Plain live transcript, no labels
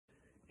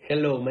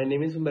Hello, my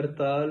name is Humberto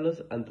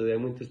Avalos, and today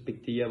I'm going to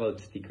speak to you about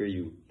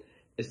StickerU.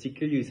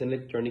 StickerU is an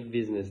electronic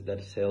business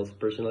that sells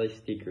personalized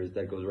stickers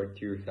that goes right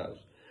to your house.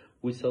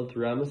 We sell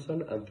through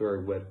Amazon and through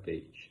our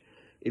webpage.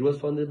 It was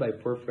founded by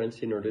four friends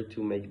in order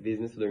to make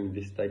business during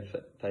these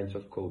times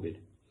of COVID.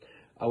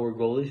 Our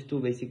goal is to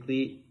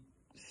basically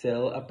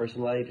sell a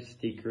personalized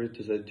sticker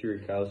to send to your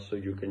house so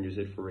you can use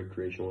it for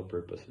recreational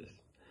purposes.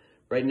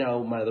 Right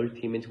now, my other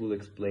teammates will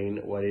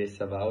explain what it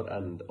is about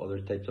and other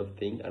types of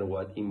things and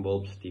what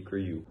involves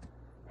StickerU.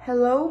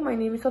 Hello, my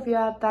name is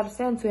Sofia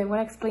Tarce and today I'm going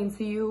to explain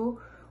to you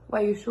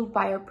why you should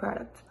buy our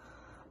product.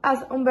 As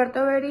Humberto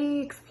already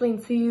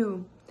explained to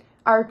you,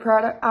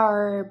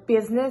 our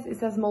business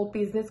is a small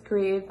business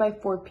created by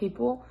four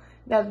people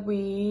that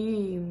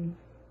we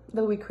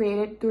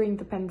created during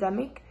the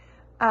pandemic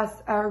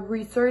as a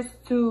resource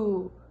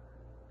to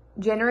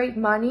generate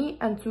money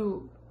and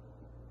to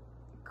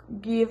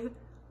give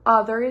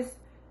others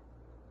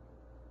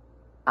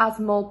a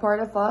small part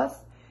of us,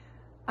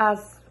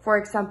 as for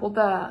example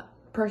the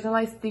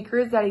personalized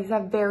stickers. That is a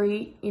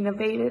very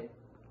innovative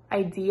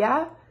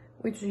idea,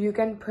 which you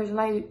can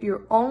personalize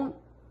your own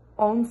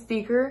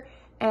sticker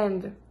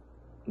and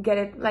get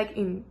it like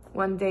in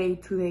 1 day,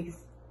 2 days.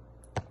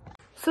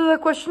 So the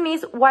question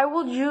is, why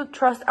would you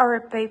trust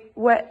our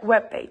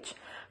webpage?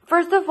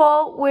 First of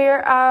all,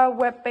 we're a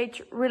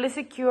webpage really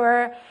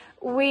secure.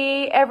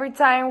 Every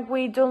time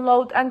we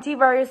download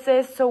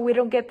antiviruses so we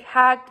don't get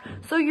hacked,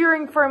 so your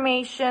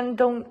information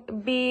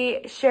don't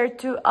be shared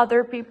to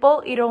other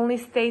people. It only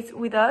stays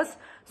with us,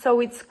 so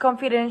it's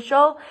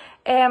confidential.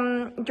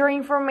 Your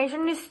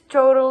information is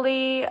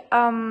totally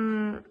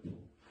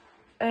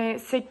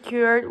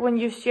secured when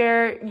you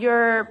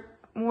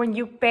when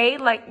you pay,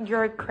 like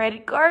your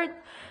credit card,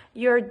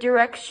 your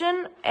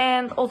direction,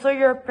 and also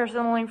your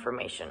personal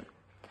information.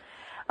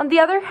 On the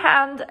other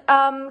hand,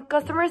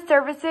 customer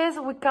services,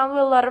 we come with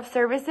a lot of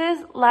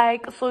services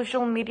like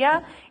social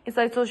media.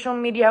 Inside social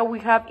media, we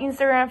have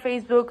Instagram,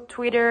 Facebook,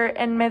 Twitter,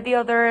 and many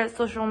other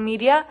social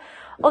media.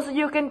 Also,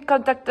 you can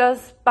contact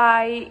us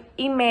by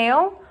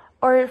email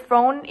or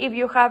phone if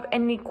you have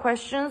any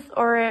questions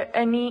or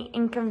any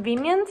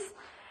inconvenience.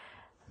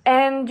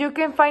 And you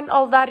can find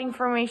all that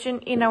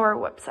information in our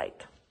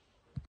website.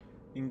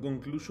 In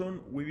conclusion,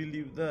 we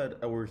believe that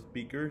our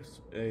speakers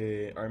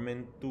are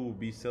meant to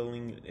be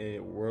selling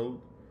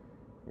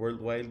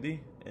worldwide,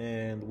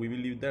 and we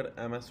believe that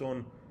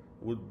Amazon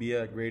would be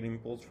a great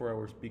impulse for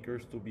our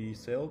speakers to be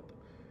sold.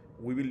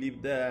 We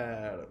believe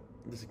that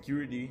the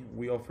security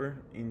we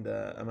offer in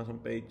the Amazon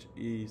page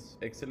is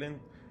excellent,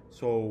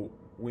 so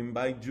we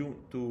invite you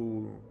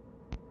to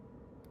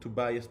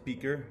buy a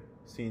speaker,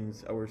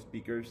 since our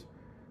speakers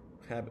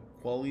have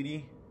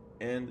quality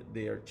and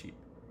they are cheap.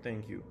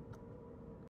 Thank you.